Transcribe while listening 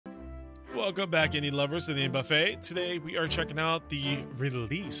Welcome back, indie lovers, to the Indie Buffet. Today we are checking out the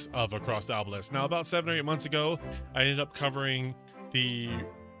release of Across the Obelisk. Now, about 7 or 8 months ago, I ended up covering the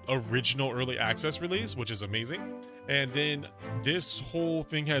original early access release, which is amazing. And then this whole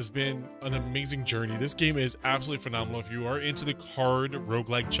thing has been an amazing journey. This game is absolutely phenomenal. If you are into the card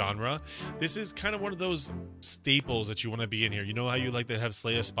roguelike genre, this is kind of one of those staples that you want to be in here. You know how you like to have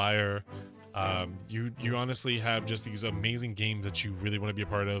Slay Aspire. You honestly have just these amazing games that you really want to be a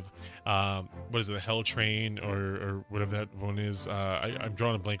part of. What is it, the Hell Train or whatever that one is? I'm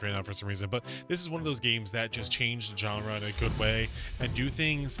drawing a blank right now for some reason, but this is one of those games that just change the genre in a good way and do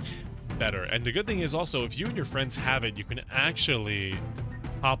things better. And the good thing is also, if you and your friends have it, you can actually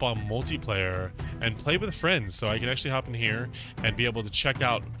hop on multiplayer and play with friends. So I can actually hop in here and be able to check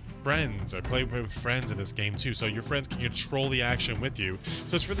out friends or play with friends in this game too, so your friends can control the action with you.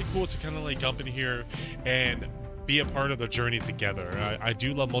 So it's really cool to kind of like jump in here and be a part of the journey together. I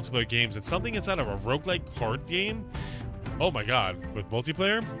do love multiplayer games. It's something inside of a roguelike card game, oh my god, with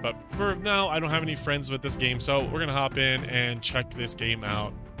multiplayer. But for now, I don't have any friends with this game, so we're gonna hop in and check this game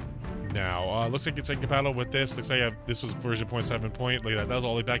out now. Looks like it's incompatible with this. Looks like this was version 0.7 point. Look at that. That was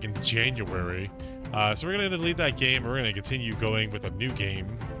all the way back in January. So we're going to delete that game. We're going to continue going with a new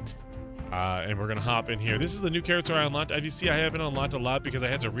game. And we're going to hop in here. This is the new character I unlocked. As you see, I haven't unlocked a lot because I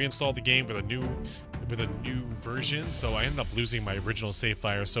had to reinstall the game with a new version. So I ended up losing my original save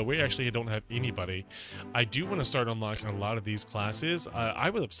file. So we actually don't have anybody. I do want to start unlocking a lot of these classes. I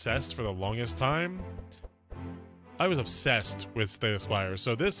was obsessed for the longest time. I was obsessed with Slay Aspire,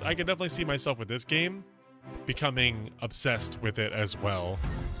 so this, I can definitely see myself with this game becoming obsessed with it as well.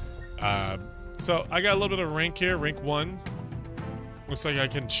 So I got a little bit of rank here, rank 1. Looks like I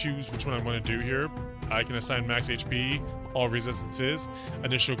can choose which one I want to do here. I can assign max HP, all resistances,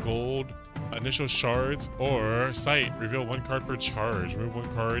 initial gold, initial shards, or sight. Reveal 1 card per charge. Remove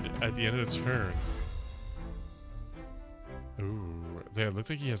 1 card at the end of the turn. Ooh, yeah, it looks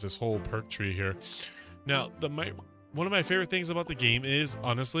like he has this whole perk tree here. Now, one of my favorite things about the game is,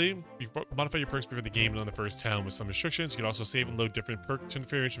 honestly, you modify your perks before the game and on the first town with some restrictions. You can also save and load different perk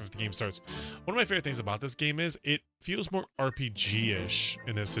configurations before the game starts. One of my favorite things about this game is it feels more RPG-ish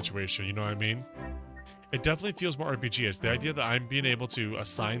in this situation, you know what I mean? It definitely feels more RPG-ish. The idea that I'm being able to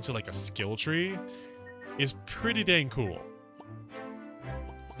assign to like a skill tree is pretty dang cool.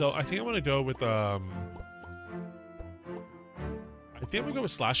 So I think I'm gonna go with I think I'm gonna go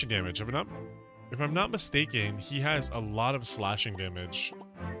with slashing damage. If I'm not mistaken, he has a lot of slashing damage.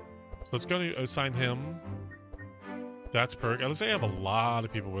 So let's go and assign him. That's perk. It looks like I have a lot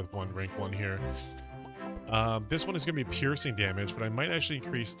of people with rank 1 here. This one is going to be piercing damage, but I might actually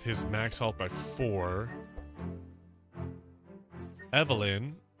increase his max health by 4.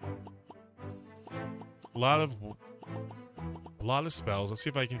 Evelyn. A lot of spells. Let's see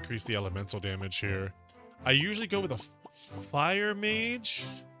if I can increase the elemental damage here. I usually go with a fire mage,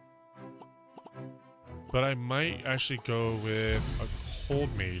 but I might actually go with a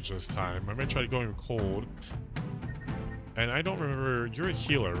cold mage this time. I might try going with cold. And I don't remember, you're a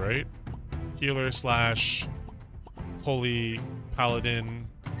healer, right? Healer slash holy paladin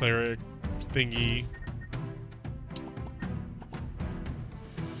cleric thingy.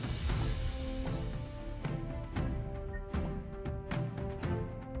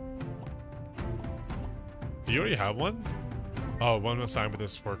 Do you already have one? Oh, one assigned with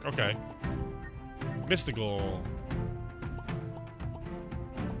this work. Okay. Mystical.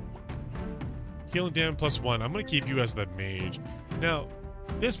 Healing damage +1. I'm going to keep you as the mage. Now,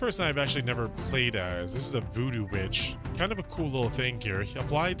 this person I've actually never played as. This is a voodoo witch. Kind of a cool little thing here.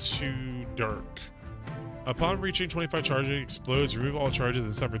 Apply to Dirk. Upon reaching 25 charges, it explodes. Remove all charges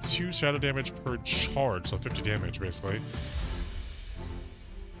and suffer 2 shadow damage per charge. So 50 damage, basically.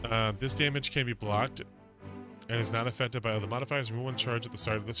 This damage can be blocked and is not affected by other modifiers. Remove 1 charge at the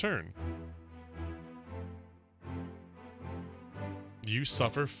start of the turn. You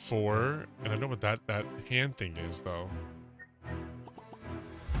suffer 4, and I don't know what that hand thing is though.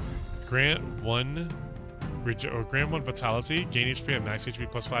 Grant 1 vitality, gain HP at max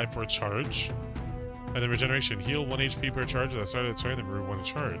HP +5 for a charge, and then regeneration, heal 1 HP per charge at the start of the turn, then remove 1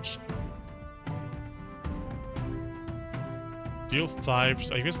 charge. Deal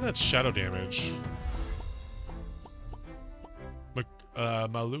 5. I guess that's shadow damage.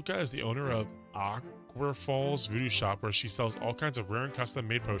 Maluka is the owner of Aqua Falls Voodoo Shop, where she sells all kinds of rare and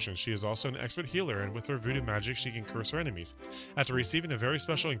custom-made potions. She is also an expert healer, and with her voodoo magic, she can curse her enemies. After receiving a very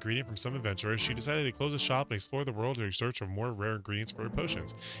special ingredient from some adventurers, she decided to close the shop and explore the world in search of more rare ingredients for her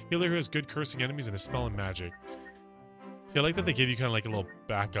potions. Healer who has good cursing enemies and a spell and magic. See, I like that they give you kind of like a little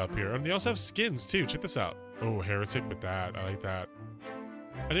backup here. And they also have skins, too. Check this out. Oh, Heretic with that. I like that.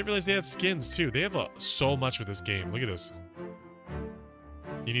 I didn't realize they had skins too. They have so much with this game. Look at this.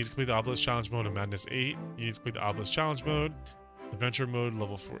 You need to complete the Obelisk Challenge mode in Madness 8. You need to complete the Obelisk Challenge mode. Adventure mode,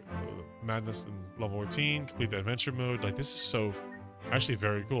 level 4. Madness and level 14. Complete the adventure mode. Like, this is so actually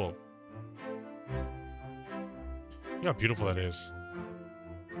very cool. Look how beautiful that is.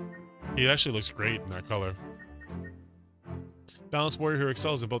 He actually looks great in that color. Balanced warrior who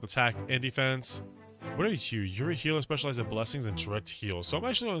excels in both attack and defense. What are you? You're a healer specialized in blessings and direct heal. So I'm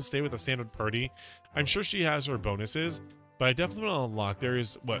actually going to stay with the standard party. I'm sure she has her bonuses, but I definitely want to unlock. There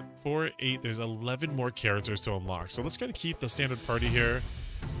is, what, 4, 8, there's 11 more characters to unlock. So let's go and keep the standard party here.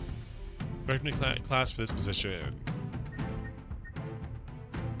 Recommended class for this position.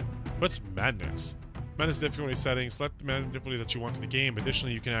 What's Madness? Madness difficulty settings. Select the madness difficulty that you want for the game.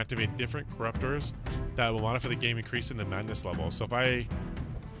 Additionally, you can activate different corruptors that will modify the game, increasing the madness level. So if I...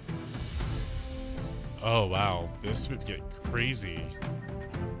 Oh, wow. This would get crazy.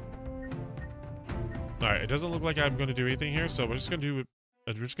 Alright, it doesn't look like I'm going to do anything here, so we're just going to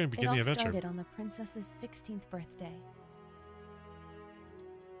begin the adventure. It all started on the princess's 16th birthday,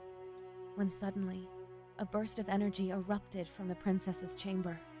 when suddenly, a burst of energy erupted from the princess's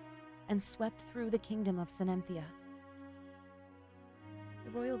chamber and swept through the kingdom of Sinenthia.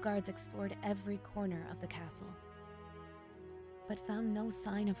 The royal guards explored every corner of the castle, but found no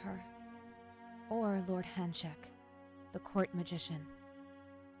sign of her, or Lord Hanshek, the court magician.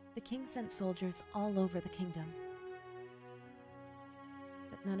 The king sent soldiers all over the kingdom,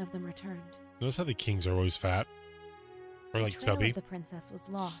 but none of them returned. Notice how the kings are always fat? Or like the trail chubby? of the princess was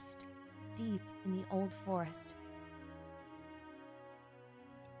lost, deep in the old forest,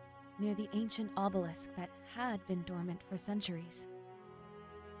 near the ancient obelisk that had been dormant for centuries.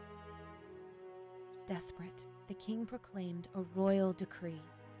 Desperate, the king proclaimed a royal decree,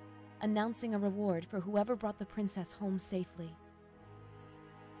 announcing a reward for whoever brought the princess home safely.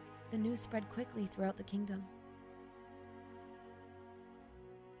 The news spread quickly throughout the kingdom.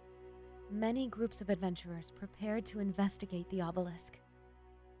 Many groups of adventurers prepared to investigate the obelisk.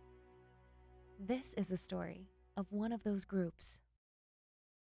 This is the story of one of those groups.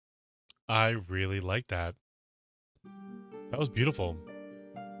 I really like that. That was beautiful.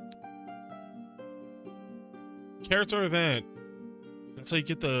 Character event. That's how you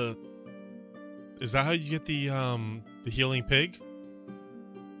get the... Is that how you get the healing pig?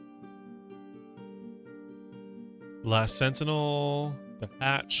 Last Sentinel, the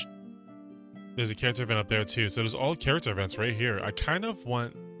hatch. There's a character event up there too. So there's all character events right here. I kind of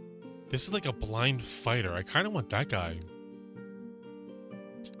want... This is like a blind fighter. I kind of want that guy.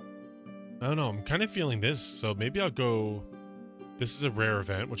 I don't know. I'm kind of feeling this. So maybe I'll go... This is a rare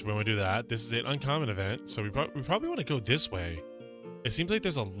event, which we want to do that. This is an uncommon event. So we probably want to go this way. It seems like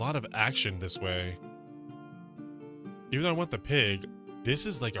there's a lot of action this way. Even though I want the pig, this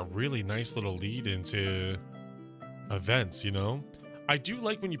is like a really nice little lead into events, you know? I do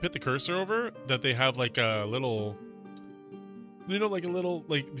like when you put the cursor over that they have like a little, you know, like a little,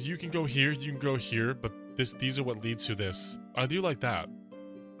 like you can go here, you can go here, but these are what leads to this. I do like that.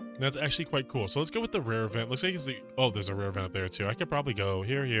 That's actually quite cool. So let's go with the rare event. Looks like it's the, oh, there's a rare event up there too. I could probably go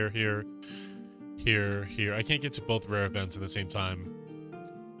here, here, here, here, here. I can't get to both rare events at the same time.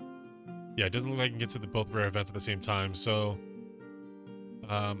 Yeah, it doesn't look like I can get to both rare events at the same time, so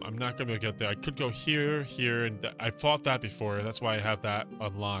I'm not gonna get there. I could go here, here, and I fought that before. That's why I have that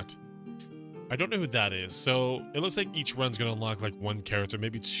unlocked. I don't know who that is, so it looks like each run's gonna unlock like one character,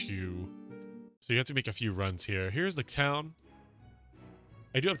 maybe two. So you have to make a few runs here. Here's the town.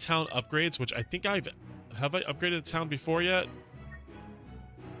 I do have town upgrades, which I think have I upgraded the town before yet?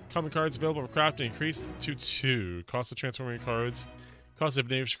 Common cards available for crafting increased to 2. Cost of transforming cards. Cost of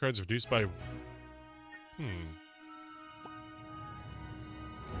nation cards reduced by...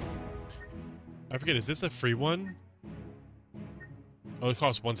 I forget, is this a free one? Oh, it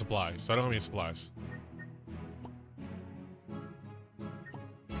costs 1 supply, so I don't have any supplies.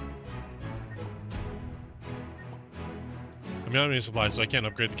 I don't have any supplies, so I can't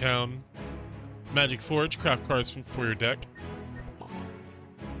upgrade the town. Magic Forge, craft cards for your deck.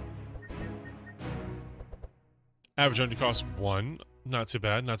 Average energy cost 1. Not too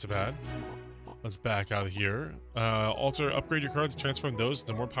bad, not too bad. Let's back out of here. Alter, upgrade your cards and transform those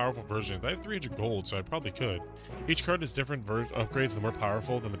into more powerful versions. I have 300 gold, so I probably could. Each card has different upgrades that are more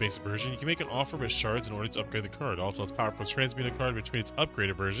powerful than the base version. You can make an offer with shards in order to upgrade the card. Also, it's powerful to transmute a card between its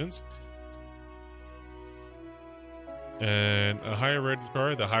upgraded versions. And a higher rated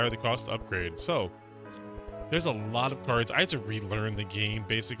card, the higher the cost to upgrade. So, there's a lot of cards. I had to relearn the game,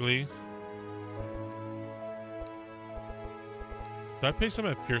 basically. Did I pay some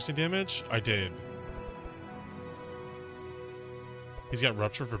at piercing damage? I did. He's got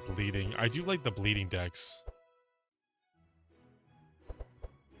Rupture for bleeding. I do like the bleeding decks.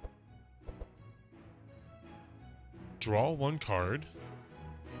 Draw 1 card.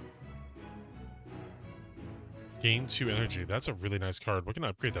 Gain 2 energy. That's a really nice card. What can I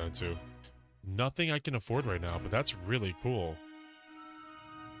upgrade that into? Nothing I can afford right now, but that's really cool.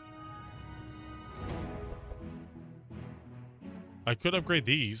 I could upgrade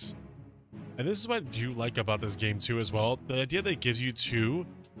these. And this is what I do like about this game too as well. The idea that it gives you 2,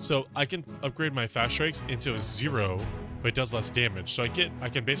 so I can upgrade my fast strikes into a 0, but it does less damage. So I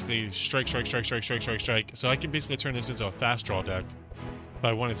can basically strike. So I can basically turn this into a fast draw deck if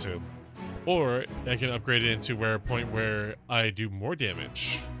I wanted to. Or I can upgrade it into a point where I do more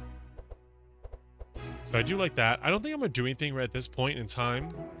damage. So I do like that. I don't think I'm gonna do anything right at this point in time.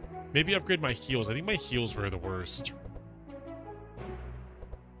 Maybe upgrade my heals. I think my heals were the worst.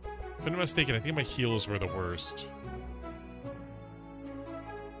 If I'm not mistaken, I think my heals were the worst.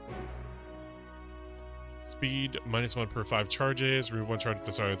 Speed, -1 per 5 charges. Remove 1 charge at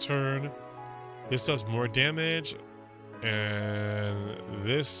the start of the turn. This does more damage. And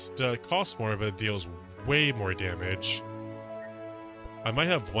this costs more, but it deals way more damage. I might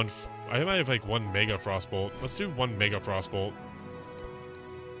have like 1 Mega Frostbolt. Let's do 1 Mega Frostbolt.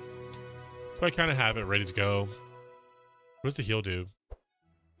 So I kind of have it ready to go. What does the heal do?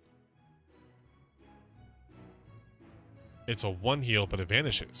 It's a 1 heal, but it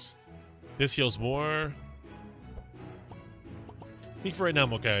vanishes. This heals more. I think for right now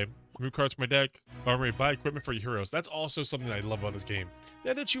I'm okay. Remove cards from my deck. Armory, buy equipment for your heroes. That's also something I love about this game. The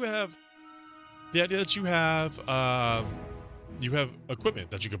idea that you have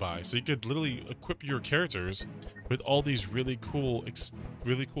equipment that you could buy. So you could literally equip your characters with all these really cool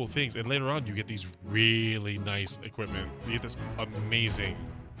things. And later on, you get these really nice equipment. You get this amazing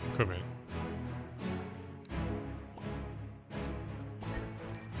equipment.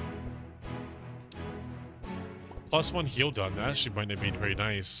 +1 heal done. That actually might not be very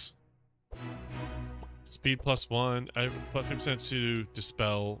nice. Speed +1. I have +50% to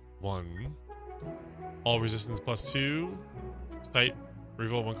dispel 1. All resistance +2. Sight.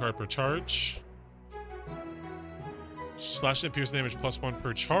 Reroll 1 card per charge. Slash and pierce damage +1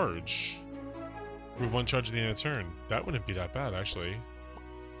 per charge. Move 1 charge at the end of the turn. That wouldn't be that bad, actually.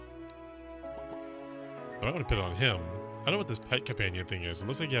 I don't want to put it on him. I don't know what this pet companion thing is. It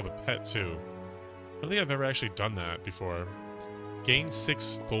looks like you have a pet, too. I don't think I've ever actually done that before. Gain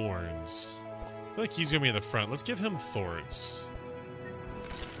 6 thorns. I feel like he's gonna be in the front. Let's give him thorns.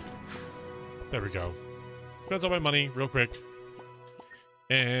 There we go. Spends all my money real quick.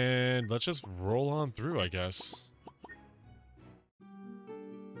 And let's just roll on through, I guess.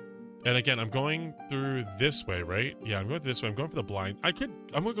 And again, I'm going through this way, right? Yeah, I'm going through this way. I'm going for the blind. I'm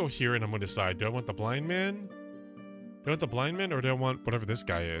gonna go here and I'm gonna decide. Do I want the blind man? Do I want the blind man or do I want whatever this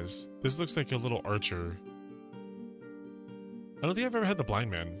guy is? This looks like a little archer. I don't think I've ever had the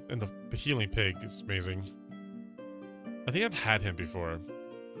blind man. And the healing pig is amazing. I think I've had him before.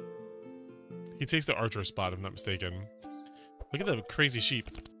 He takes the archer spot, if I'm not mistaken. Look at the crazy sheep.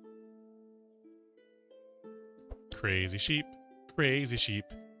 Crazy sheep. Crazy sheep.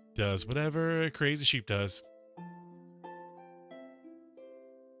 Does whatever a crazy sheep does.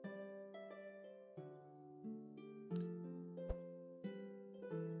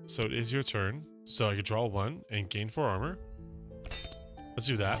 So it is your turn. So I could draw 1 and gain 4 armor. Let's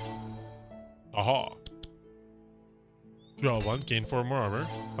do that. Aha. Draw 1, gain 4 more armor.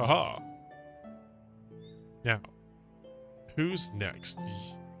 Aha. Now, who's next?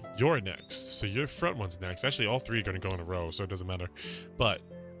 You're next. So your front one's next. Actually, all 3 are going to go in a row, so it doesn't matter. But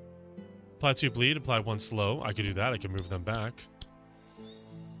apply 2 bleed, apply 1 slow. I could do that. I can move them back.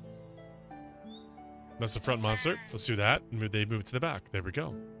 That's the front monster. Let's do that. They move it to the back. There we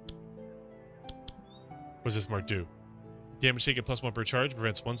go. What does this mark do? Damage taken +1 per charge.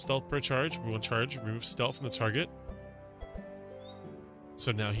 Prevents 1 stealth per charge. 1 charge. Removes stealth from the target.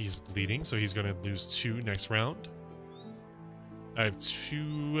 So now he's bleeding. So he's going to lose 2 next round. I have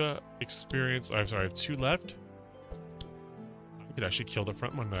 2 experience. I'm sorry, I have 2 left. I could actually kill the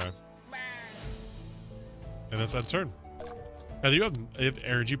front one now. And that's on turn. Now you have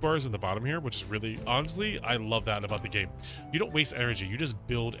energy bars in the bottom here, which is really, honestly, I love that about the game. You don't waste energy, you just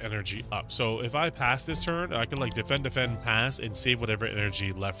build energy up. So if I pass this turn, I can like defend, pass, and save whatever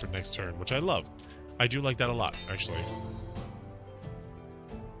energy left for next turn, which I love. I do like that a lot, actually.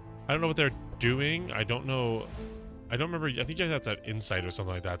 I don't know what they're doing. I don't know. I don't remember. I think you have to have insight or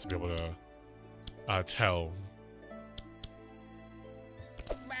something like that to be able to tell.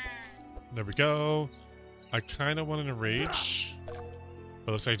 There we go. I kind of wanted to rage,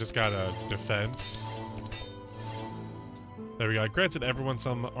 but looks like I just got a defense. There we go. I granted everyone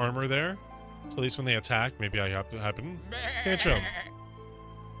some armor there. So at least when they attack, maybe I have to happen. Tantrum.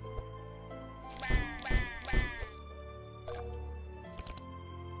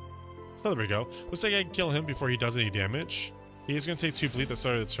 So there we go. Looks like I can kill him before he does any damage. He is going to take 2 bleed at the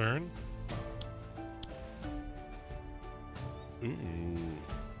start of the turn. Ooh.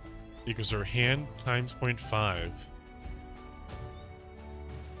 Equals her hand times 0.5.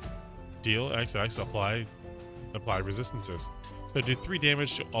 Deal XX, apply resistances. So I do 3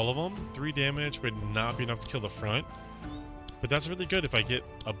 damage to all of them. 3 damage would not be enough to kill the front. But that's really good if I get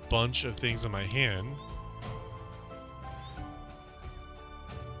a bunch of things in my hand.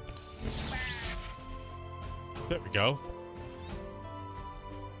 There we go.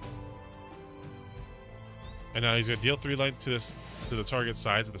 And now he's gonna deal 3 light to the target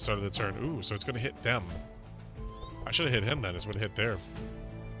sides at the start of the turn. Ooh, so it's gonna hit them. I should have hit him then. It's would have hit there.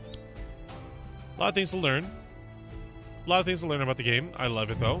 A lot of things to learn. A lot of things to learn about the game. I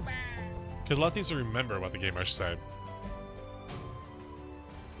love it though, because a lot of things to remember about the game, I should say.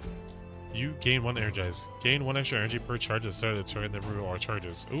 You gain 1 energize. Gain 1 extra energy per charge at the start of the turn, then remove all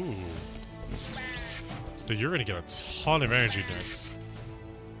charges. Ooh. So you're gonna get a ton of energy next.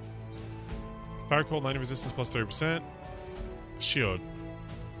 Fire cold, lightning resistance plus 30%. Shield.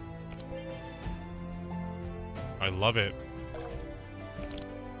 I love it.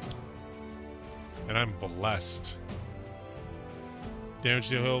 And I'm blessed. Damage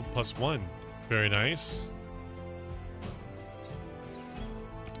deal plus 1. Very nice.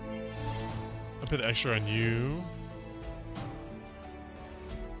 I'll put the extra on you.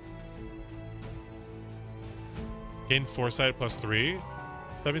 Gain foresight plus 3.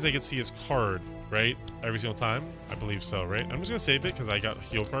 So that means I can see his card, right? Every single time? I believe so, right? I'm just gonna save it because I got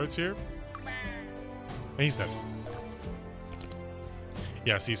heal cards here. And he's dead.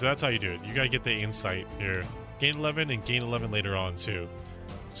 Yeah, see, so that's how you do it. You gotta get the insight here. Gain 11 and gain 11 later on, too.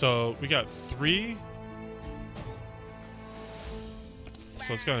 So we got 3.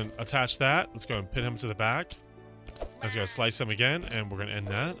 So let's go and attach that. Let's go and pin him to the back. Let's go slice him again, and we're gonna end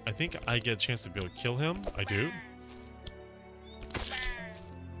that. I think I get a chance to be able to kill him. I do.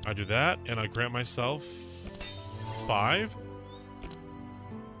 I do that, and I grant myself 5.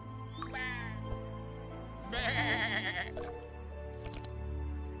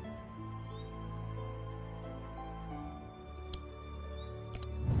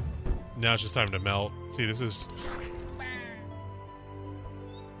 Now it's just time to melt. See, this is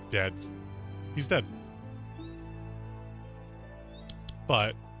dead. He's dead.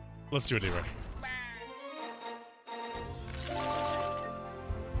 But let's do it anyway.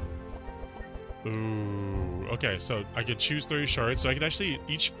 Ooh, okay, so I could choose 30 shards, so I could actually,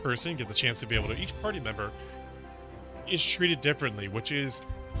 each person get the chance to be able to, each party member is treated differently, which is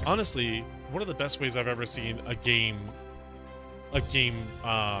honestly one of the best ways I've ever seen a game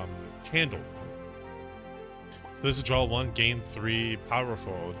handled. So this is draw 1, gain 3,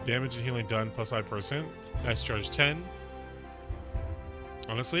 powerful, damage and healing done plus 5%, nice charge 10.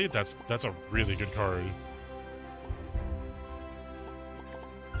 Honestly, that's a really good card.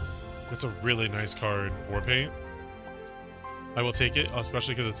 That's a really nice card, Warpaint. I will take it,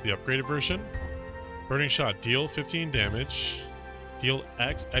 especially because it's the upgraded version. Burning Shot, deal 15 damage. Deal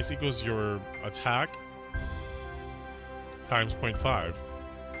X. X equals your attack times 0.5.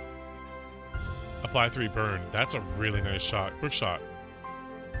 Apply 3 burn. That's a really nice shot. Quick shot.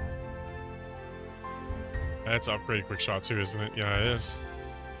 That's upgraded quick shot too, isn't it? Yeah, it is.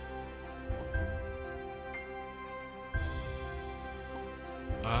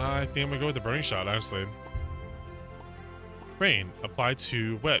 I think I'm gonna go with the burning shot, honestly. Rain. Apply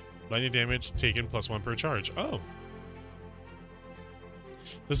to wet. Lightning damage taken plus 1 per charge. Oh.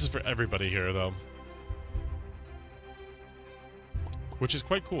 This is for everybody here, though. Which is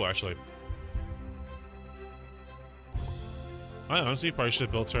quite cool, actually. I honestly probably should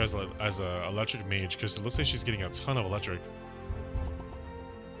have built her as a electric mage, because it looks like she's getting a ton of electric.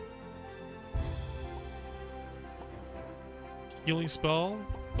 Healing spell.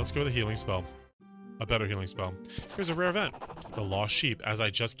 Let's go with a healing spell. A better healing spell. Here's a rare event. The Lost Sheep, as I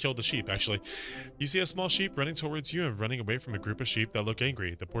just killed the sheep, actually. You see a small sheep running towards you and running away from a group of sheep that look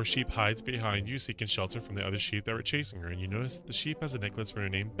angry. The poor sheep hides behind you, seeking shelter from the other sheep that were chasing her, and you notice that the sheep has a necklace for her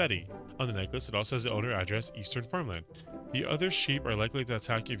named Betty. On the necklace, it also has the owner address, Eastern Farmland. The other sheep are likely to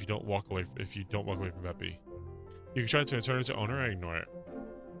attack you if you don't walk away from Betty. You can try to return her to owner or ignore it.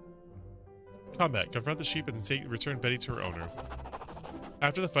 Combat. Confront the sheep and return Betty to her owner.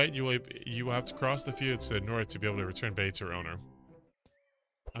 After the fight, you will have to cross the field to the north to be able to return Betty to her owner.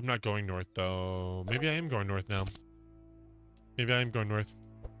 I'm not going north, though. Maybe I am going north now. Maybe I am going north.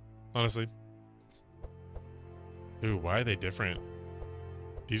 Honestly. Ooh, why are they different?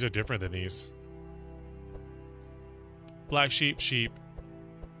 These are different than these. Black sheep, sheep.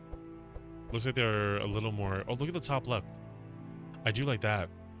 Looks like they're a little more... Oh, look at the top left. I do like that.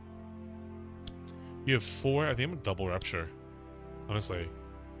 You have 4. I think I'm a double rupture. Honestly.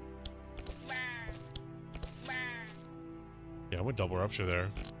 Yeah, I'm a double rupture there.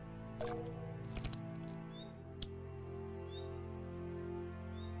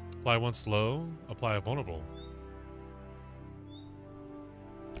 Apply one slow. Apply a vulnerable.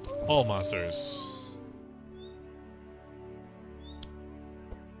 All monsters.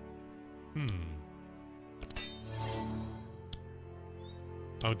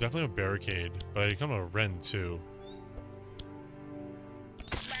 Oh, definitely a barricade, but I become a Ren too.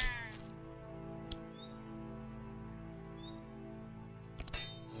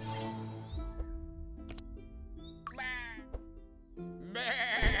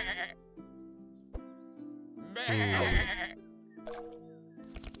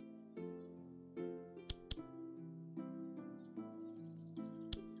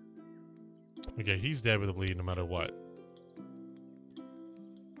 Okay, he's dead with a bleed no matter what.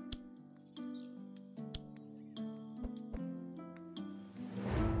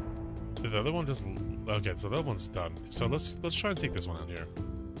 The other one just... Okay, so that one's done. So let's try and take this one out here.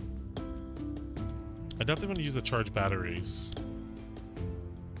 I definitely want to use the charged batteries.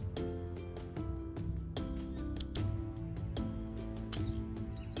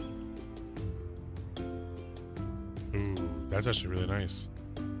 Ooh, that's actually really nice.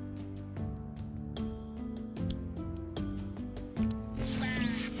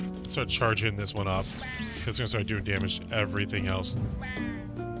 Start charging this one up. It's gonna start doing damage to everything else.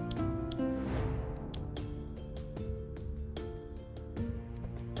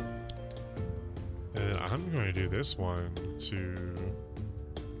 And I'm going to do this one to...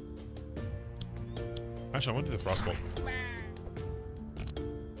 Actually, I want to do the frostbolt.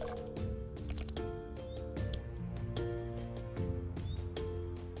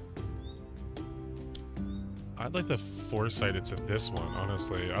 I'd like to foresight it to this one,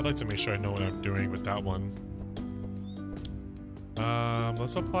 honestly. I'd like to make sure I know what I'm doing with that one.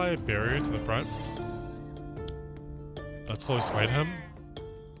 Let's apply a barrier to the front. Let's Holy Smite him.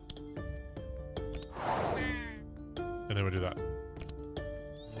 And then we'll do that.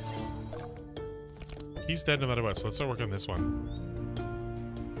 He's dead no matter what, so let's start working on this one.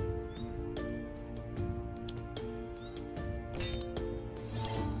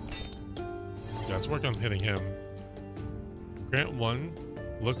 Yeah, let's work on hitting him. Grant 1,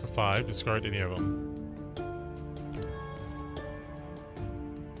 look for 5, discard any of them.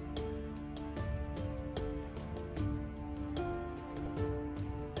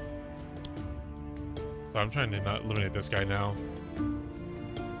 So I'm trying to not eliminate this guy now.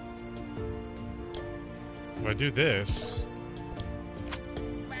 If I do this,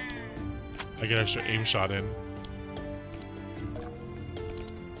 I get extra aim shot in.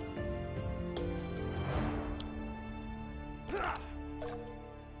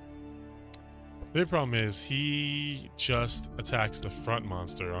 The big problem is he just attacks the front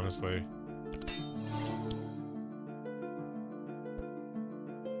monster, honestly.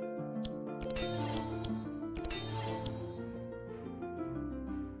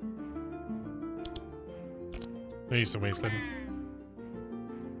 I used to waste them.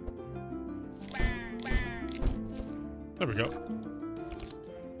 There we go.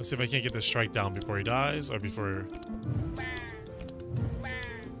 Let's see if I can't get this strike down before he dies, or before...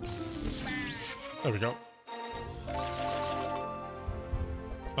 There we go.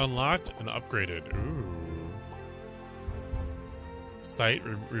 Unlocked and upgraded. Ooh. Sight,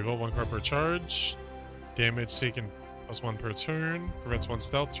 reroll 1 card per charge. Damage taken +1 per turn. Prevents 1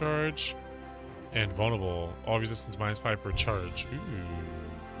 stealth charge. And vulnerable. All resistance -5 per charge. Ooh.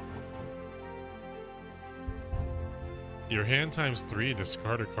 Your hand times 3,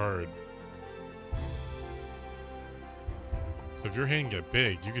 discard a card. So if your hand get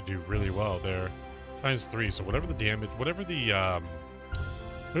big, you could do really well there. Times 3, so whatever the damage, whatever your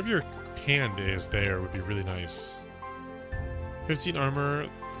hand is there would be really nice. 15 armor,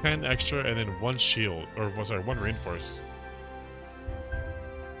 10 extra, and then 1 shield, or well, sorry, 1 reinforce.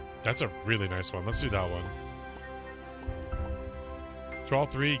 That's a really nice one. Let's do that one. Draw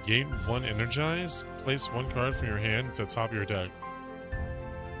 3, gain 1 energize, place 1 card from your hand to the top of your deck.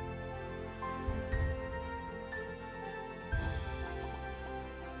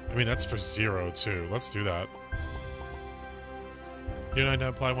 I mean, that's for 0 too. Let's do that. Deal 9 to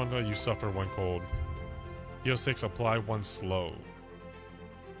apply 1 value, you suffer 1 cold. Deal 6, apply 1 slow.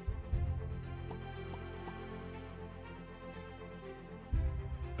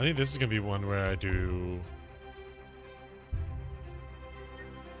 I think this is going to be one where I do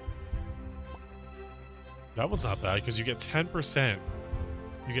That one's not bad because you get 10%.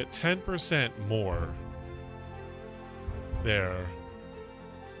 You get 10% more there.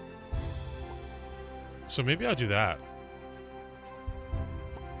 So maybe I'll do that.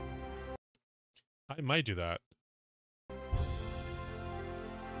 I might do that.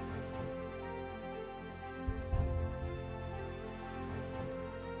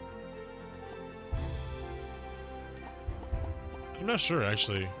 I'm not sure,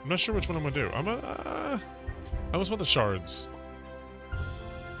 actually. I'm not sure which one I'm gonna do. I almost want the shards.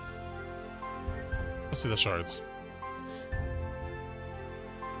 Let's do the shards.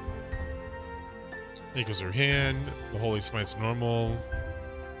 Equals your hand. The Holy Smite's normal.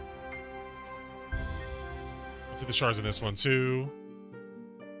 Let's do the shards in this one, too.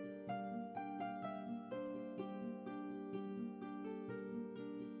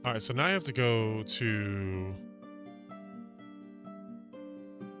 Alright, so now I have to go to...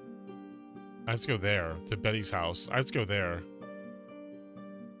 I have to go there, to Betty's house. I have to go there.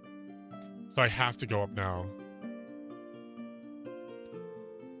 So I have to go up now.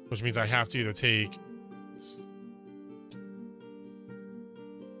 Which means I have to either take...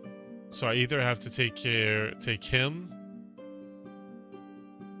 So I either have to take him.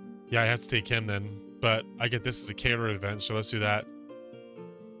 Yeah, I have to take him then. But I get this as a catered event, so let's do that.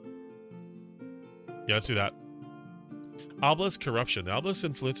 Yeah, let's do that. Obelisk Corruption. The Obelisk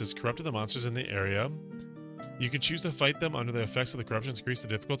influence has corrupted the monsters in the area. You can choose to fight them under the effects of the corruption, increase the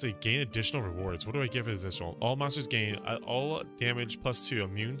difficulty, gain additional rewards. What do I give as additional? All monsters gain all damage +2,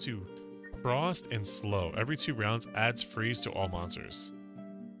 immune to frost and slow. Every 2 rounds adds freeze to all monsters.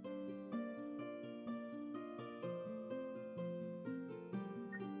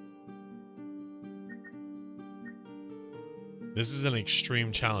 This is an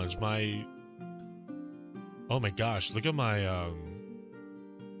extreme challenge. Oh my gosh, look at my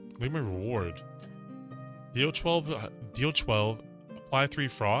reward. Deal 12, apply 3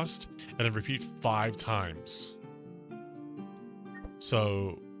 frost, and then repeat 5 times.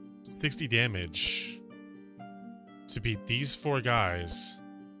 So 60 damage to beat these 4 guys.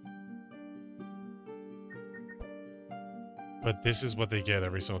 But this is what they get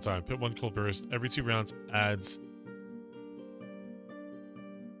every single time. Put 1 cold burst. Every 2 rounds adds...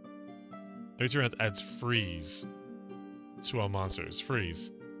 Every 2 rounds adds freeze to all monsters.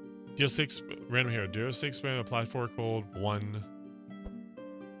 Freeze. Deal 6 random hero. Deal 6 spam. Apply 4 cold. 1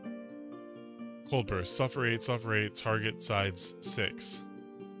 cold burst. Suffer 8. Suffer 8. Target sides 6.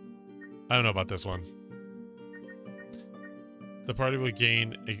 I don't know about this one. The party will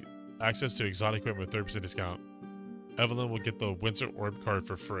gain access to exotic equipment with 30% discount. Evelyn will get the Winter Orb card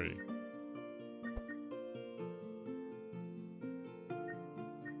for free.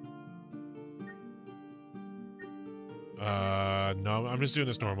 No, I'm just doing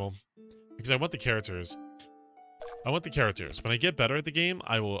this normal. Because I want the characters. I want the characters. When I get better at the game,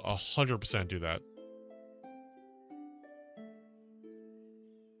 I will 100% do that.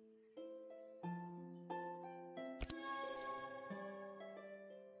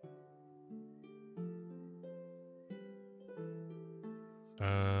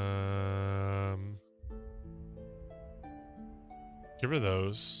 Get rid of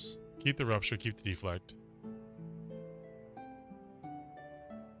those. Keep the rupture, keep the deflect.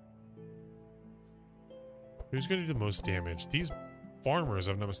 Who's going to do the most damage? These farmers,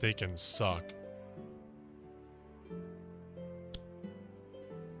 if I'm not mistaken, suck.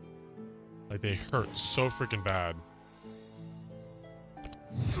 Like, they hurt so freaking bad.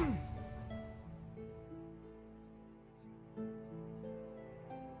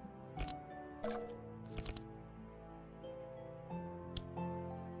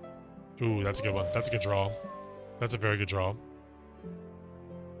 Ooh, that's a good one. That's a good draw. That's a very good draw.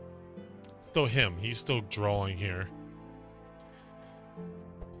 Still him. He's still drawing here.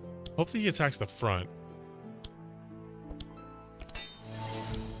 Hopefully he attacks the front.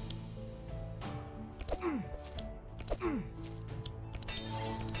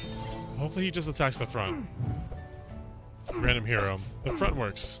 Hopefully he just attacks the front. Random hero. The front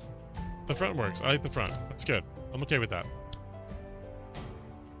works. The front works. I like the front. That's good. I'm okay with that.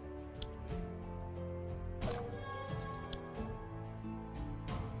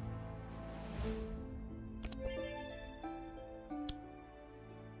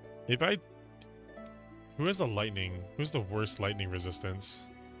 Who has the lightning? Who's the worst lightning resistance?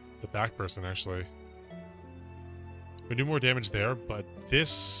 The back person, actually. We do more damage there, but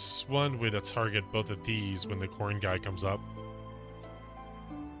this one would target both of these when the corn guy comes up.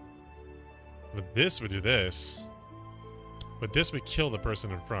 But this would do this. But this would kill the person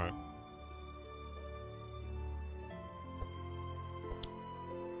in front.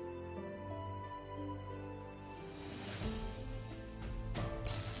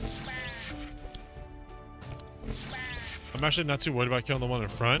 I'm actually not too worried about killing the one in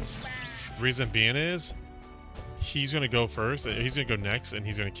front. Reason being is he's going to go first. He's going to go next, and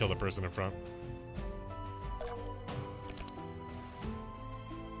he's going to kill the person in front.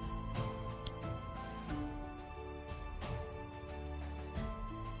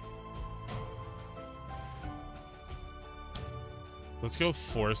 Let's go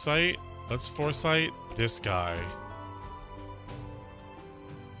Foresight. Let's Foresight this guy.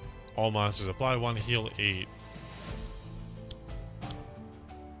 All monsters apply 1, heal 8.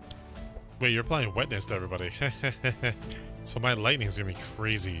 Wait, you're applying wetness to everybody. So my lightning is gonna be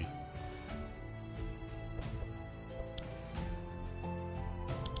crazy.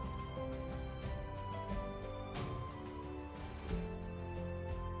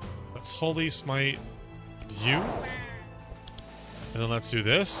 Let's Holy Smite you. And then let's do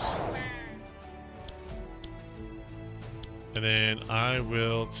this. And then I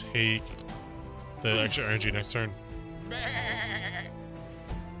will take the extra energy next turn.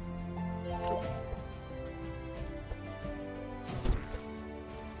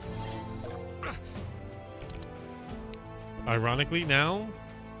 Ironically, now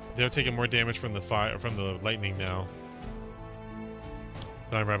they're taking more damage from the fire, from the lightning now.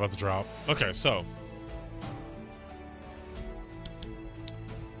 That I'm right about to drop. Okay, so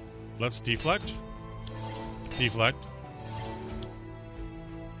let's deflect. Deflect.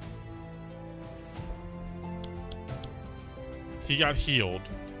 He got healed.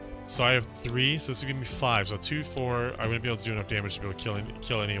 So I have 3, so this will give me 5. So 2, 4. I wouldn't be able to do enough damage to be able to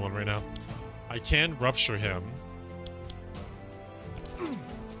kill anyone right now. I can rupture him,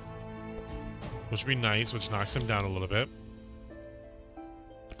 which would be nice, which knocks him down a little bit.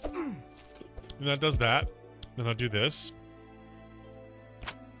 And that does that. Then I'll do this.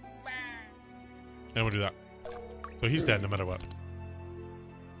 And we'll do that. So he's dead no matter what.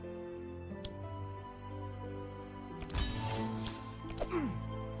 Here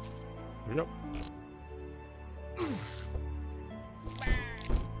we go.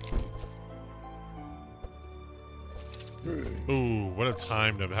 Ooh, what a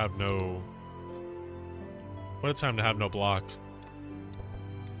time to have no... What a time to have no block.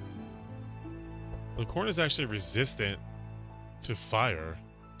 The corn is actually resistant to fire.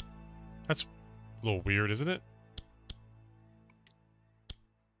 That's a little weird, isn't it?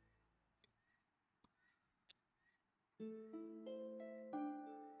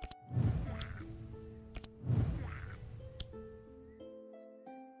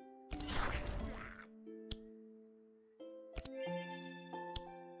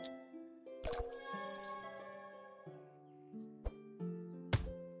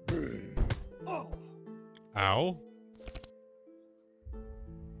 Ow.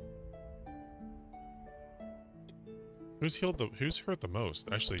 Who's hurt the most?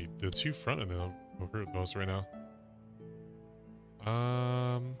 Actually, the 2 front of them will hurt the most right now.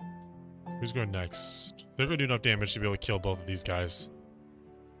 Who's going next? They're gonna do enough damage to be able to kill both of these guys.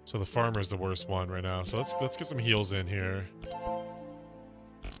 So the farmer's the worst one right now. So let's get some heals in here.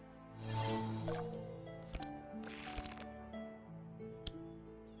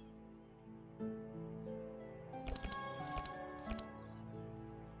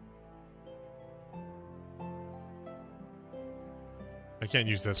 I can't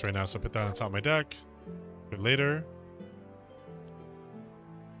use this right now, so put that on top of my deck. For later.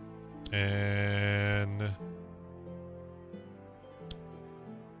 And...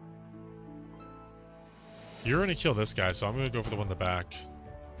 You're gonna kill this guy, so I'm gonna go for the one in the back.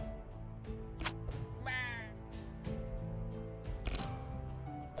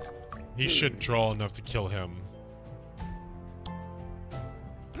 He should draw enough to kill him.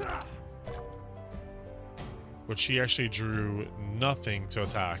 Which he actually drew nothing to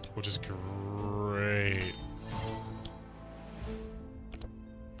attack, which is great.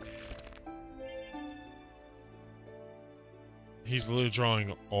 He's literally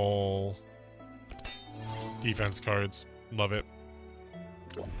drawing all defense cards. Love it.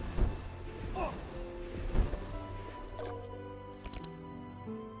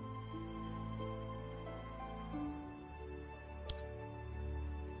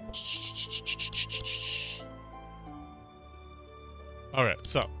 All right,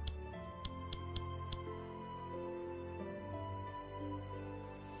 so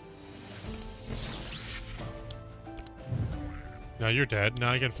now you're dead.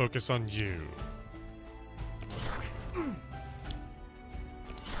 Now I can focus on you.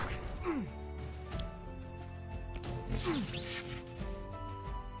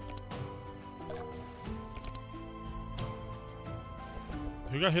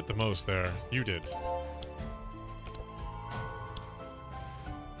 Who got hit the most there? You did.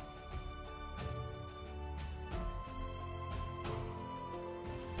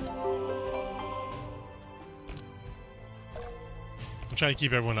 I'm trying to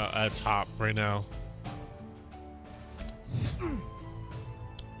keep everyone at top right now.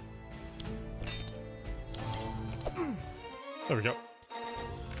 There we go.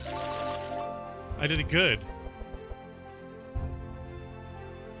 I did it good.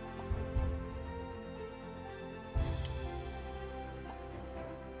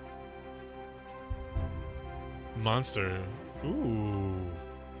 Monster. Ooh.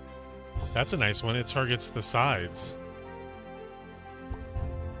 That's a nice one. It targets the sides.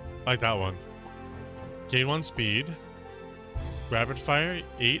 I like that one. Gain 1 speed. Rapid fire,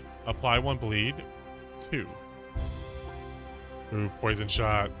 8. Apply 1 bleed, 2. Ooh, poison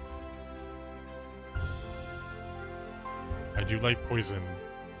shot. I do like poison.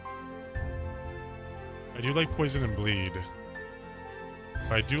 I do like poison and bleed.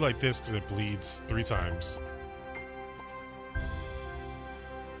 But I do like this because it bleeds 3 times.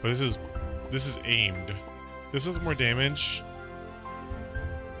 But this is aimed. This is more damage.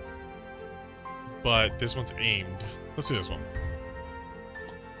 But this one's aimed. Let's do this one.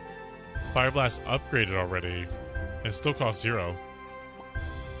 Fire Blast upgraded already. And it still costs 0.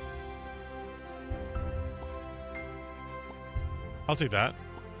 I'll take that.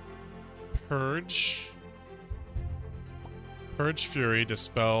 Purge. Purge Fury,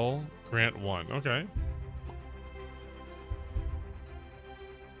 Dispel, grant 1. Okay.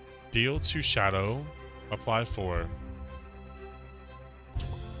 Deal 2 Shadow, apply 4.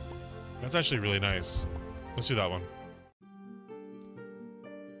 That's actually really nice. Let's do that one.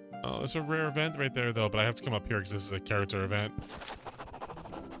 Oh, there's a rare event right there, though, but I have to come up here because this is a character event.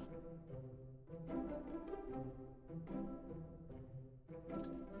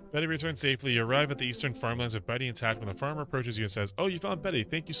 Betty returned safely. You arrive at the eastern farmlands with Betty intact when the farmer approaches you and says, "Oh, you found Betty.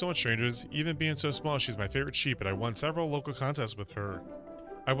 Thank you so much, strangers. Even being so small, she's my favorite sheep, and I won several local contests with her.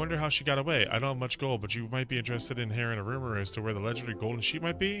 I wonder how she got away. I don't have much gold, but you might be interested in hearing a rumor as to where the legendary golden sheep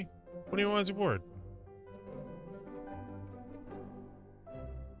might be? What do you want as your board?"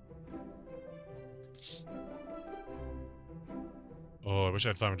 Oh, I wish I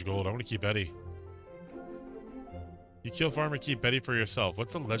had 500 gold. I want to keep Betty. You kill farmer, keep Betty for yourself.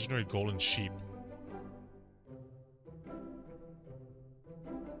 What's the legendary golden sheep?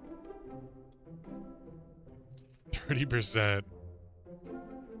 %.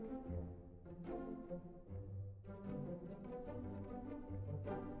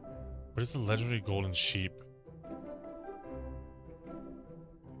 What is the legendary golden sheep?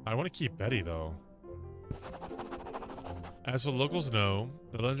 I want to keep Betty, though. As what locals know,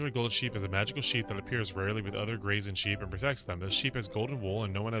 the legendary golden sheep is a magical sheep that appears rarely with other grazing sheep and protects them. This sheep has golden wool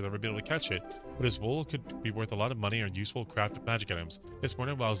and no one has ever been able to catch it, but his wool could be worth a lot of money or useful crafted magic items. This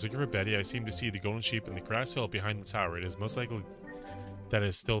morning while I was looking for Betty, I seemed to see the golden sheep in the grass hill behind the tower. It is most likely that it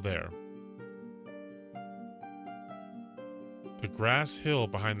is still there. The grass hill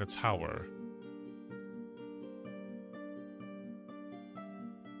behind the tower.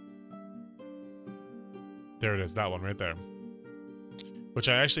 There it is, that one right there. Which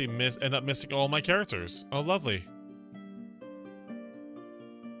I actually end up missing all my characters. Oh, lovely.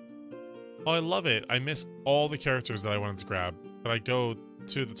 Oh, I love it. I miss all the characters that I wanted to grab. But I go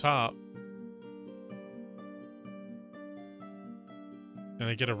to the top. And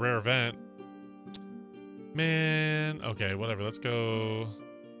I get a rare event. Man. Okay, whatever. Let's go.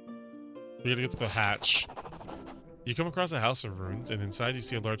 We gotta go to the hatch. You come across a house of ruins, and inside you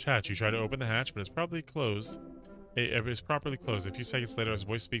see a large hatch. You try to open the hatch, but it's probably closed. It is properly closed. A few seconds later, his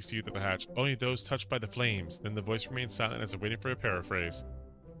voice speaks to you through the hatch. Only those touched by the flames. Then the voice remains silent as if waiting for a paraphrase.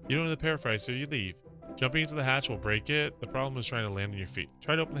 You don't know the paraphrase, so you leave. Jumping into the hatch will break it. The problem is trying to land on your feet.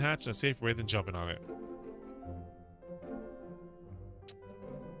 Try to open the hatch in a safe way, then jumping on it.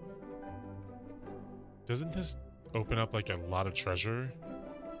 Doesn't this open up like a lot of treasure?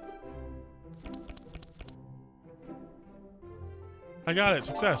 I got it.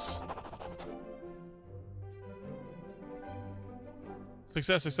 Success.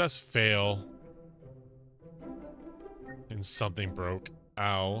 Success, success, fail. And something broke.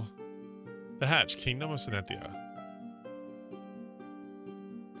 Ow. The hatch, Kingdom of Synethia.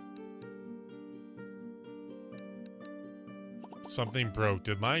 Something broke.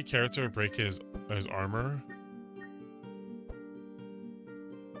 Did my character break his armor?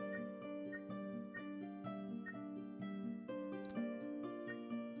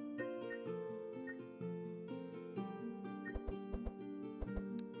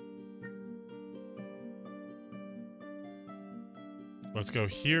 Let's go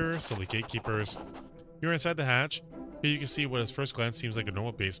here. So the gatekeepers. You're inside the hatch. Here you can see what at first glance seems like a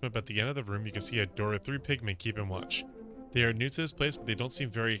normal basement, but at the end of the room you can see a door with 3 pigmen keeping watch. They are new to this place, but they don't seem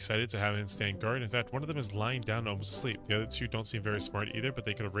very excited to have it stand guard. In fact, one of them is lying down almost asleep. The other two don't seem very smart either, but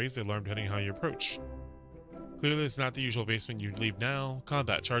they could have raised the alarm depending on how you approach. Clearly, it's not the usual basement you'd leave now.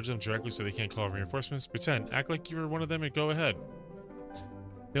 Combat. Charge them directly so they can't call reinforcements. Pretend. Act like you were one of them and go ahead.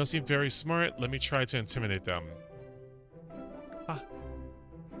 They don't seem very smart. Let me try to intimidate them. Ah.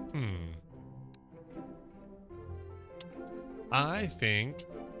 I think...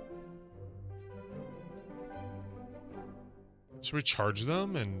 Should we charge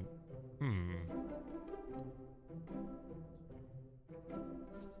them and...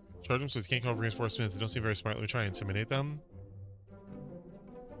 Charge them so they can't call reinforcements. They don't seem very smart. Let me try and intimidate them.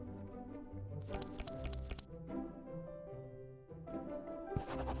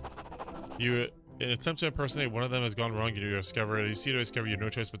 You, in an attempt to impersonate one of them has gone wrong. You discover it. You see to discover you have no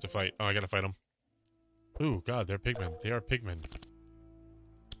choice but to fight. Oh, I gotta fight them. Ooh, God, they're pigmen. They are pigmen.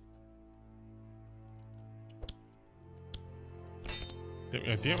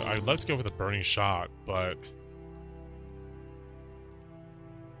 Damn, I'd love to go with a burning shot, but...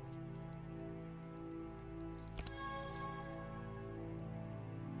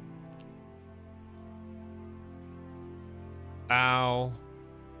 Ow.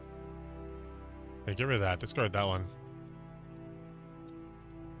 Hey, get rid of that. Discard that one.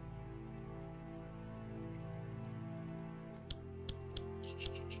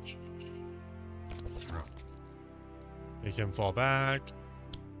 Make him fall back.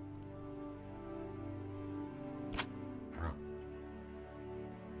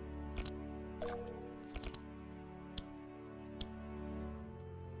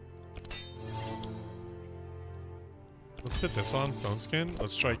 Let's put this on, Stone Skin.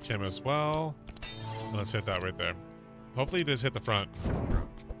 Let's strike him as well. And let's hit that right there. Hopefully he does hit the front.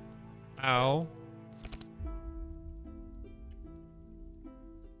 Ow.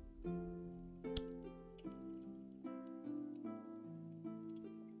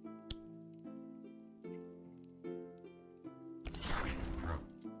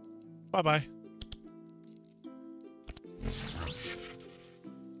 Bye-bye.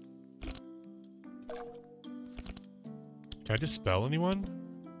 Can I dispel anyone?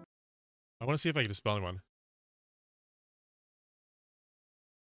 I want to see if I can dispel anyone.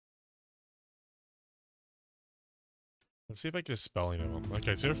 Let's see if I can dispel any of them.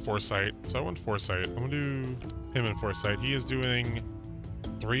 Okay, so I have Foresight. So I want Foresight. I'm going to do him in Foresight. He is doing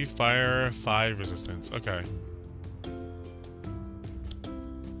 3 fire, 5 resistance. Okay.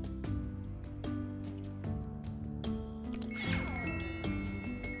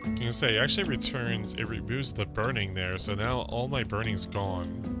 I was gonna say, it actually returns, it removes the burning there, so now all my burning's gone.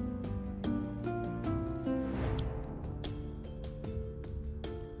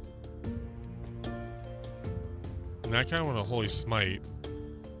 And I kinda want a Holy Smite.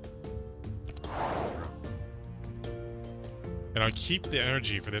 And I'll keep the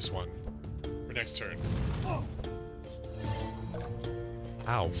energy for this one. For next turn.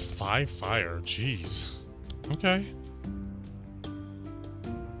 Ow, 5 fire, jeez. Okay.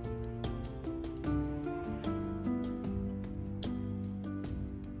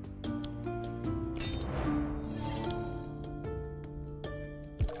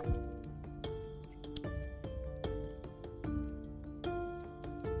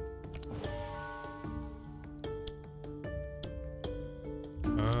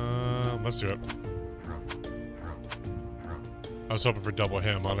 Let's do it. I was hoping for double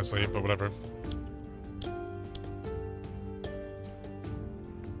him, honestly, but whatever.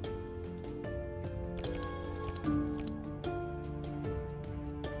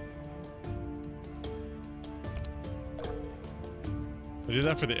 I did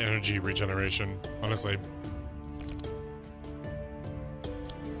that for the energy regeneration, honestly.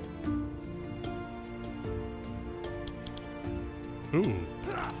 Ooh.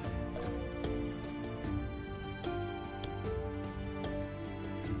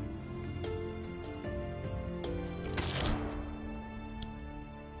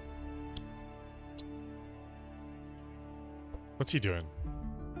 What's he doing?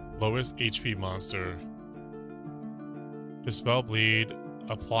 Lowest HP monster. Dispel bleed.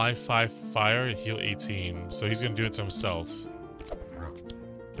 Apply 5 fire and heal 18. So he's gonna do it to himself.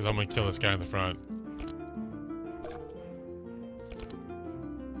 Because I'm gonna kill this guy in the front.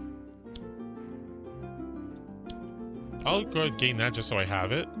 I'll go ahead and gain that just so I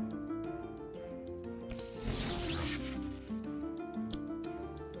have it.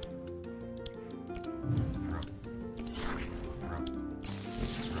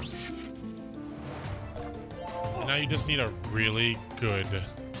 Now you just need a really good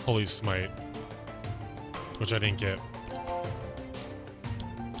Holy Smite, which I didn't get.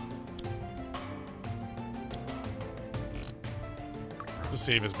 Just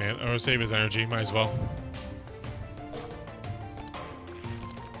save his man, or save his energy. Might as well.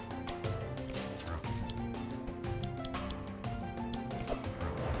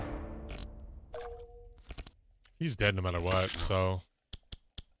 He's dead no matter what, so...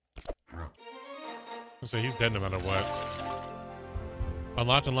 I'll say he's dead no matter what.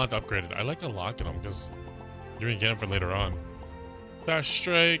 Unlocked, upgraded. I like unlocking them because you're gonna get them for later on. Dash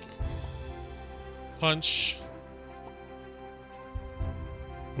strike. Punch.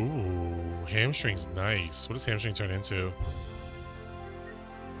 Ooh, hamstring's nice. What does hamstring turn into?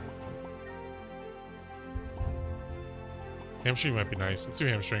 Hamstring might be nice. Let's do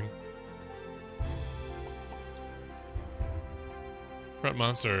hamstring. Front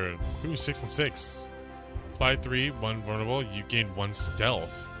monster. Ooh, 6 and 6. Apply 3, 1 vulnerable. You gain 1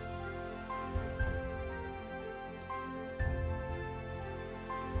 stealth.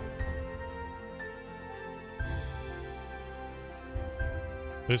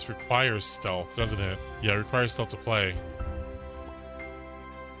 This requires stealth, doesn't it? Yeah, it requires stealth to play.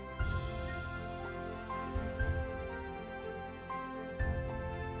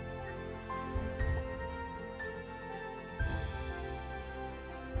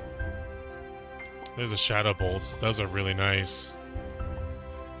 There's the shadow bolts. Those are really nice.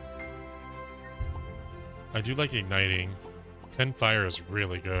 I do like igniting. 10 fire is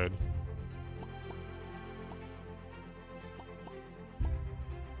really good.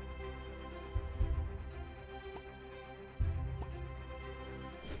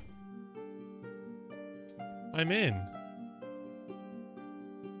 I'm in.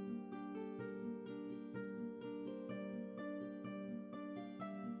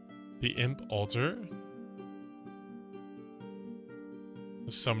 The Imp Altar.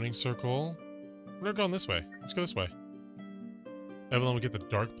 The Summoning Circle. We're going this way. Let's go this way. Everyone will get the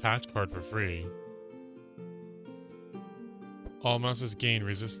Dark Pact card for free. All monsters gain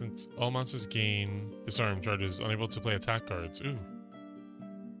resistance. All monsters gain disarm charges. Unable to play attack cards. Ooh.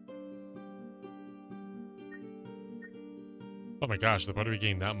 Oh my gosh, the party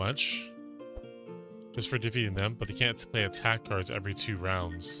gained that much? Just for defeating them, but they can't play attack cards every 2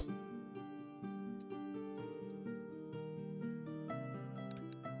 rounds.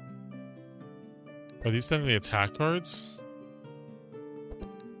 Are these definitely attack cards?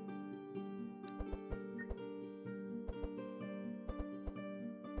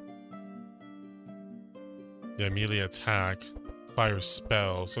 The melee attack, fire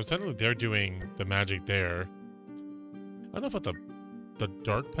spell. So technically they're doing the magic there. I don't know about the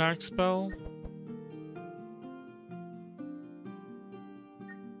Dark Pact spell.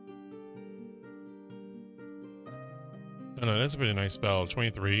 Oh no, that's a pretty nice spell.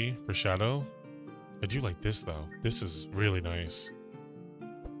 23 for Shadow. I do like this though. This is really nice.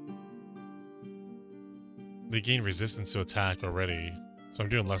 They gain resistance to attack already, so I'm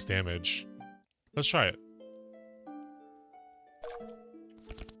doing less damage. Let's try it.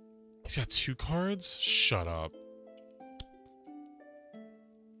 He's got 2 cards? Shut up.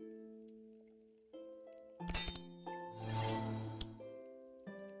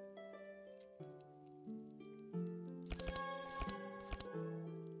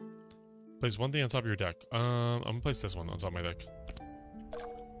 Place one thing on top of your deck. I'm gonna place this one on top of my deck.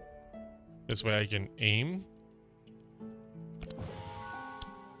 This way I can aim.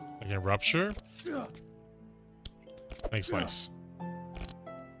 I can rupture. I can slice.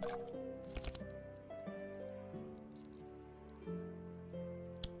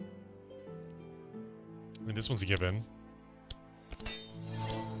 And this one's a given.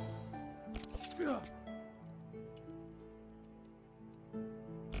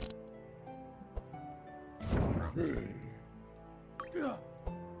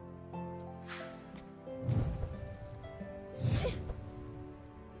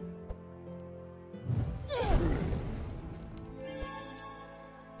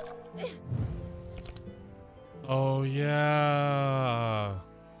 Oh yeah,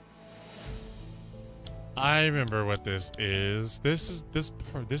 I remember what this is. This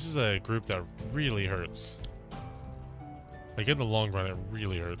is a group that really hurts. Like in the long run, it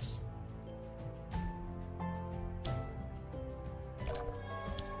really hurts.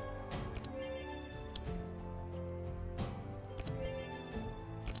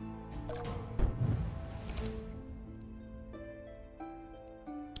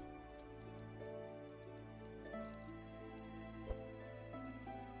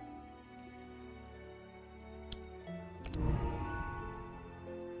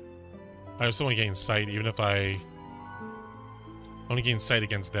 I still want to gain sight, even if I only gain sight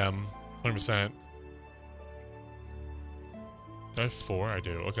against them. 100%. Do I have 4? I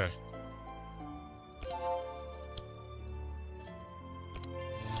do. Okay.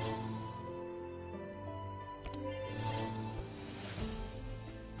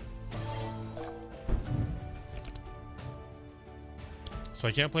 So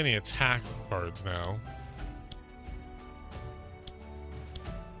I can't play any attack cards now.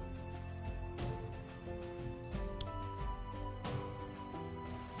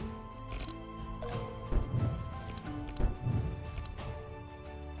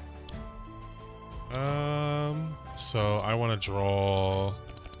 So I want to draw.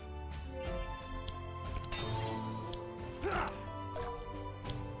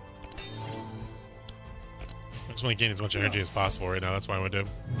 I just want to gain as much energy as possible right now. That's what I want to do.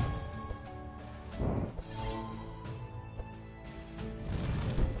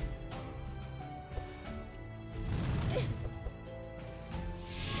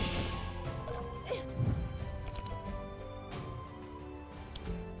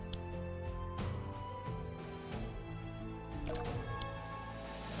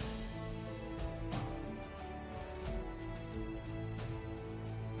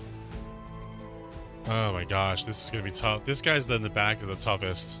 Oh my gosh, this is gonna be tough. This guy's in the back is the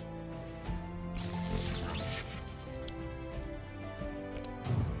toughest.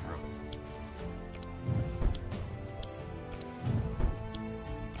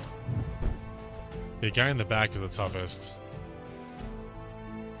 The guy in the back is the toughest.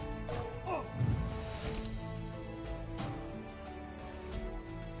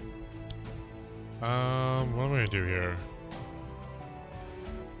 What am I gonna do here?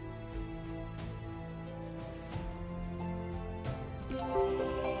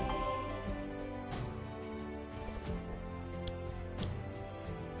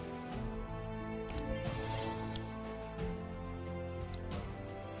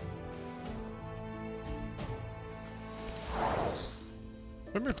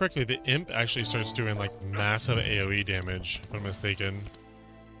 If I remember correctly, the imp actually starts doing like massive AoE damage, if I'm mistaken.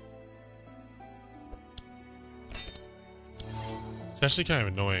 It's actually kind of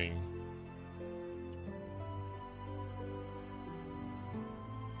annoying.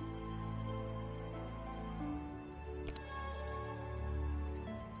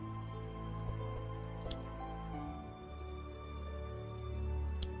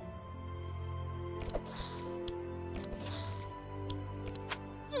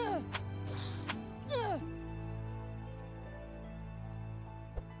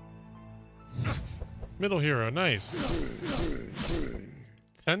 Middle hero, nice.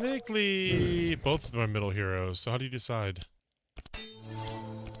 Technically, both of them are middle heroes, so how do you decide?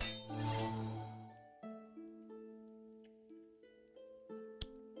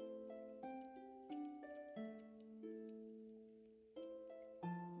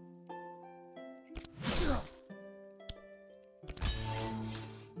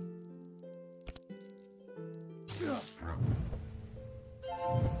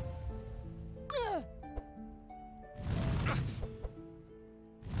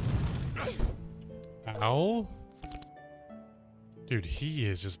 Ow? Dude, he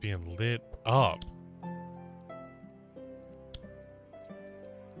is just being lit up.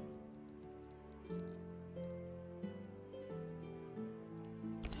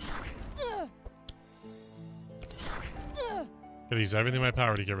 Gotta use everything in my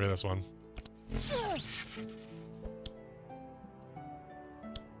power to get rid of this one.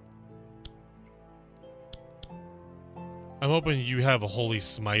 I'm hoping you have a Holy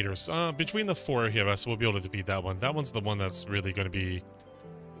Smite or between the four of us, we'll be able to defeat that one. That one's the one that's really going to be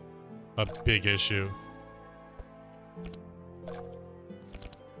a big issue.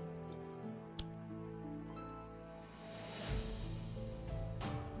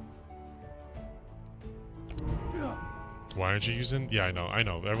 Why aren't you using? Yeah, I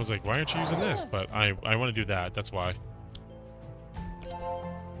know. Everyone's like, why aren't you using this? But I want to do that. That's why.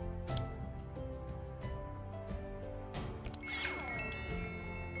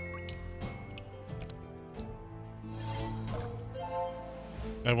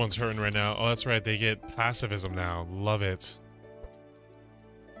 Everyone's hurting right now. Oh, that's right. They get pacifism now. Love it.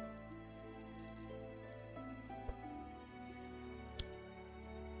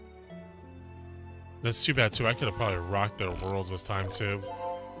 That's too bad, too. I could have probably rocked their worlds this time, too.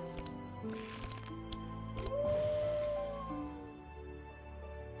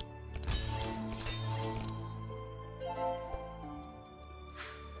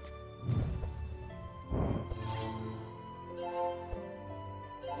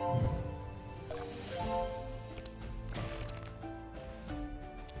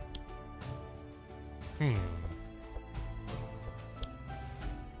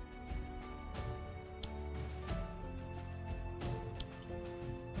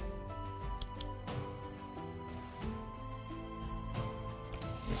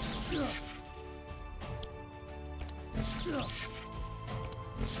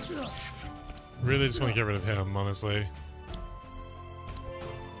 Really just want to get rid of him, honestly.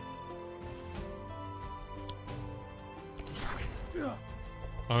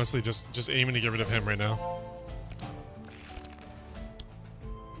 Honestly, just aiming to get rid of him right now.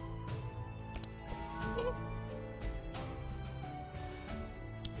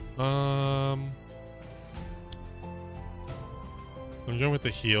 I'm going with the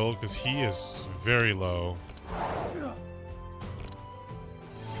heal because he is very low.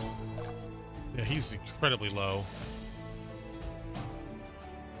 Yeah, he's incredibly low.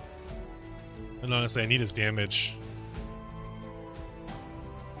 And honestly, I need his damage.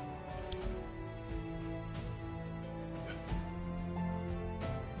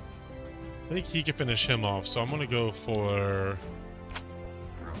 I think he can finish him off, so I'm gonna go for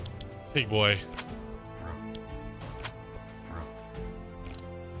Big Boy.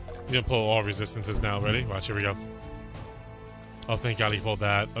 He's gonna pull all resistances now. Ready? Watch, here we go. Oh, thank God he pulled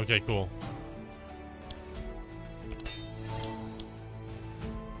that. Okay, cool.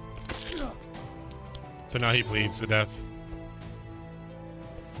 So now he bleeds to death.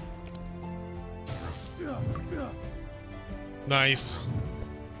 Nice.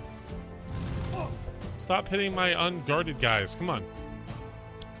 Stop hitting my unguarded guys. Come on.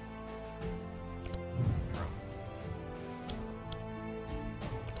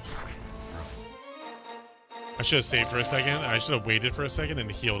 I should have saved for a second. I should have waited for a second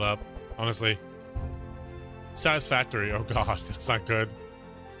and healed up. Honestly. Satisfactory. Oh God, that's not good.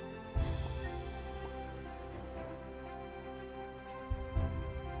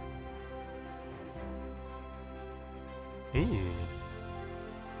 Ooh.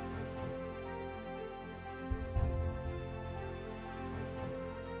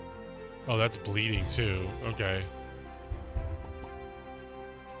 Oh, that's bleeding too. Okay.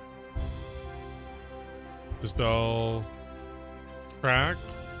 Dispel crack.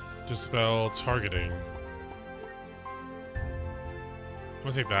 Dispel targeting. I'm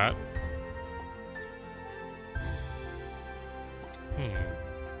gonna take that.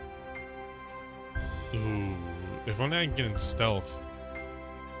 Ooh. If only I can get into stealth.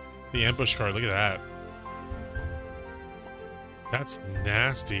 The ambush card, look at that. That's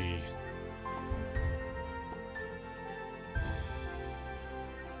nasty.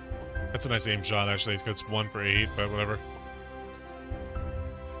 That's a nice aim shot, actually. It's 1 for 8, but whatever.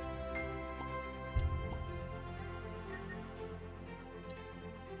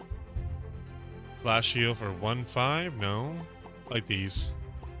 Flash shield for 1-5? No. I like these.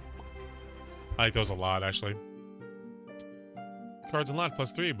 I like those a lot, actually. Cards unlocked,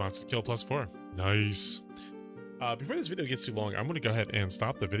 +3. Monsters kill, +4. Nice. Before this video gets too long, I'm going to go ahead and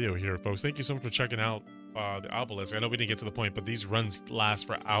stop the video here, folks. Thank you so much for checking out the Obelisk. I know we didn't get to the point, but these runs last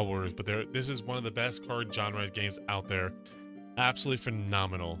for hours. But this is one of the best card genre games out there. Absolutely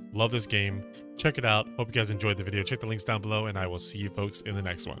phenomenal. Love this game. Check it out. Hope you guys enjoyed the video. Check the links down below, and I will see you folks in the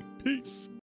next one. Peace.